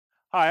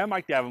Hi, I'm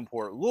Mike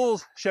Davenport,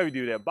 Louisville Chevy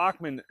dude at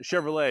Bachman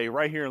Chevrolet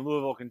right here in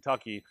Louisville,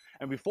 Kentucky.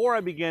 And before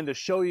I begin to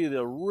show you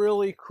the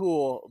really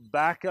cool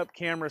backup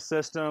camera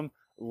system,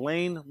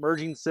 lane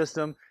merging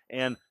system,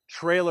 and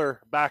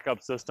trailer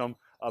backup system,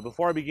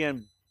 before I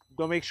begin,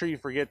 don't make sure you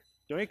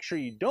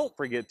don't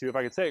forget to, if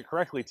I could say it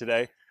correctly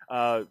today,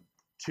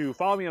 to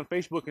follow me on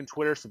Facebook and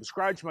Twitter,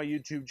 subscribe to my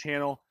YouTube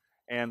channel,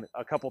 and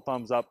a couple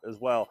thumbs up as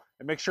well.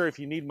 And make sure if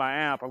you need my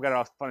app, I've got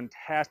a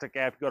fantastic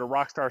app. You go to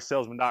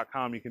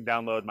rockstarsalesman.com, you can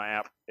download my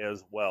app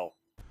as well.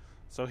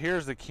 So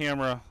here's the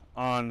camera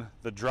on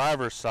the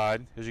driver's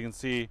side. As you can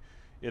see,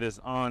 it is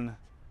on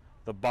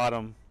the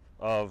bottom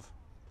of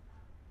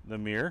the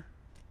mirror.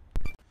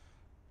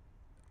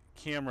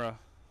 Camera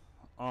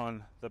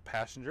on the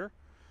passenger.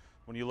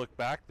 When you look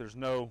back, there's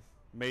no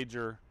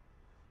major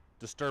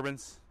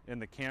disturbance in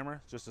the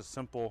camera, just a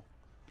simple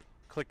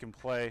click and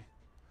play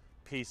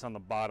piece on the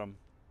bottom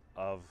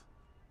of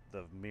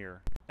the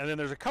mirror. And then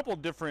there's a couple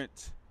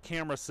different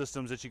camera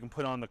systems that you can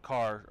put on the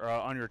car or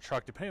on your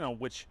truck depending on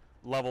which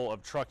level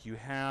of truck you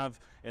have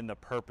and the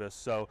purpose.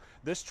 So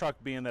this truck,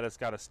 being that it's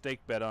got a stake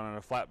bed on it,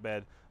 a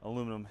flatbed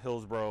aluminum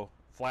Hillsboro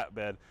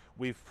flatbed,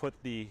 we've put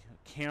the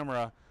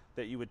camera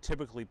that you would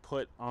typically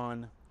put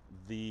on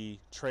the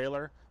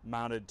trailer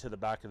mounted to the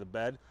back of the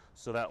bed,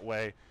 so that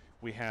way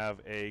we have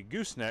a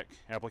gooseneck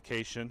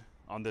application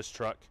on this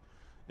truck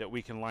that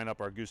we can line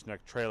up our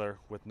gooseneck trailer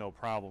with no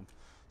problem.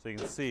 So you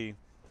can see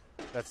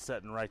that's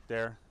sitting right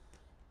there,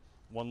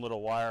 one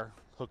little wire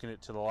hooking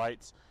it to the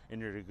lights,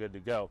 and you're good to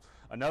go.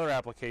 Another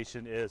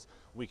application is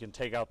we can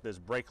take out this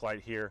brake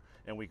light here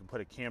and we can put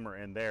a camera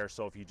in there,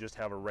 so if you just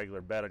have a regular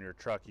bed on your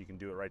truck, you can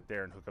do it right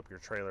there and hook up your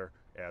trailer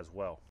as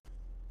well.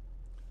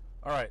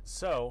 Alright,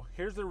 so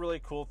here's the really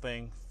cool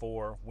thing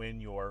for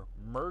when you're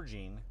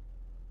merging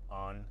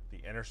on the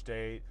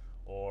interstate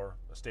or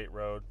a state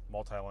road,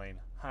 multi-lane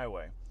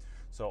highway.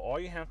 So all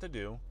you have to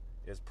do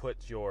is put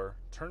your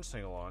turn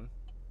signal on,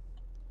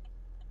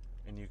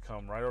 and you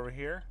come right over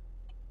here,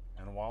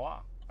 and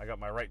voila, I got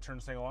my right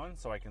turn signal on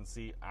so I can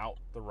see out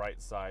the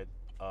right side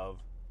of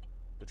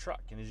the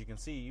truck. And as you can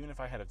see, even if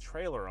I had a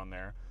trailer on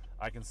there,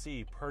 I can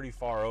see pretty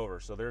far over.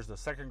 So there's the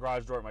second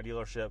garage door at my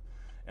dealership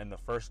and the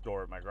first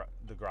door at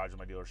the garage at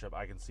my dealership.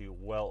 I can see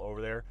well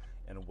over there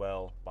and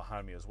well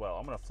behind me as well.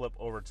 I'm going to flip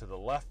over to the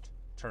left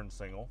turn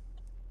signal.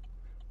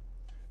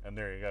 And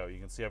there you go. You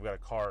can see I've got a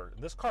car.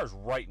 This car is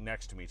right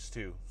next to me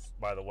too,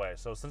 by the way.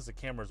 So since the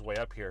camera's way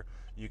up here,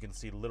 you can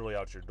see literally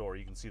out your door.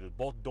 You can see the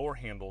both door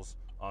handles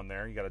on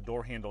there. You got a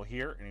door handle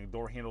here and a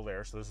door handle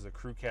there. So this is a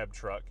crew cab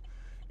truck.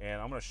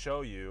 And I'm going to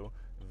show you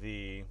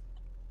the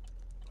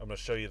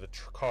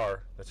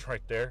car that's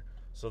right there.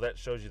 So that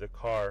shows you the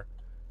car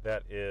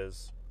that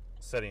is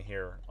sitting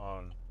here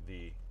on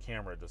the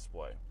camera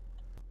display.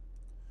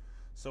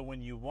 So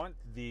when you want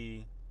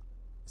the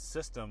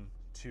system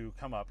to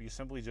come up, you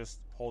simply just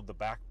hold the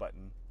back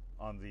button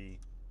on the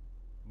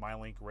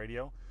MYLINK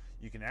radio.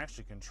 You can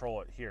actually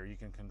control it here. You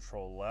can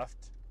control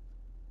left,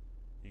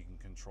 you can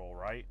control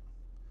right,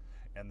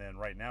 and then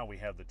right now we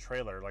have the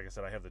trailer. Like I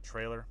said, I have the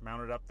trailer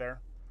mounted up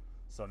there,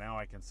 so now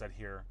I can sit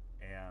here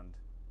and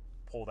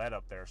pull that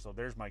up there. So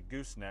there's my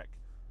gooseneck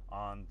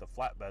on the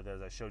flatbed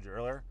as I showed you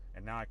earlier,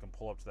 and now I can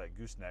pull up to that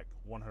gooseneck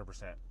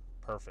 100%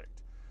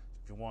 perfect.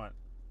 If you want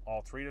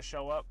all three to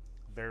show up,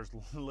 there's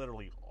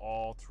literally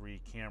all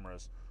three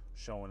cameras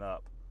showing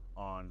up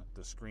on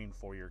the screen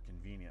for your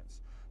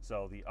convenience.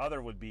 So the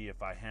other would be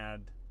if I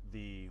had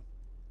the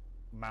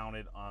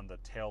mounted on the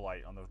tail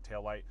light. On the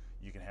tail light,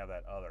 you can have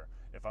that other.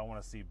 If I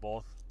want to see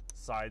both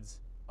sides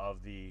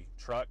of the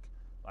truck,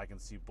 I can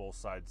see both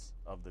sides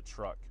of the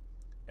truck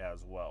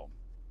as well.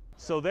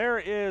 So there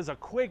is a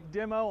quick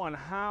demo on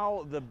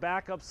how the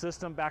backup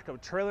system,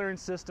 backup trailering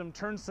system,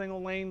 turn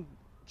signal lane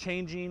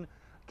changing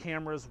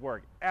cameras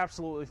work.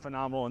 Absolutely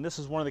phenomenal. And this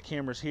is one of the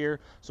cameras here.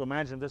 So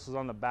imagine this was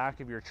on the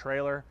back of your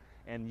trailer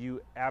and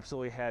you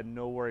absolutely had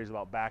no worries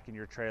about backing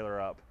your trailer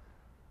up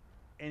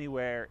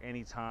anywhere,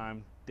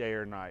 anytime, day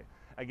or night.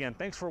 Again,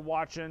 thanks for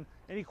watching.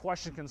 Any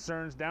questions,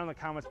 concerns, down in the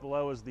comments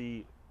below is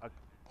the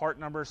part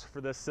numbers for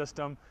this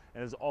system.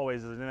 And as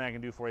always, if there's anything I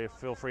can do for you,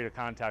 feel free to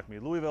contact me.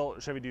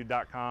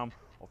 LouisvilleChevyDude.com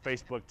or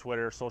Facebook,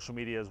 Twitter, social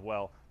media as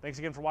well. Thanks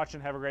again for watching.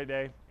 Have a great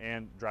day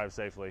and drive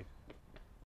safely.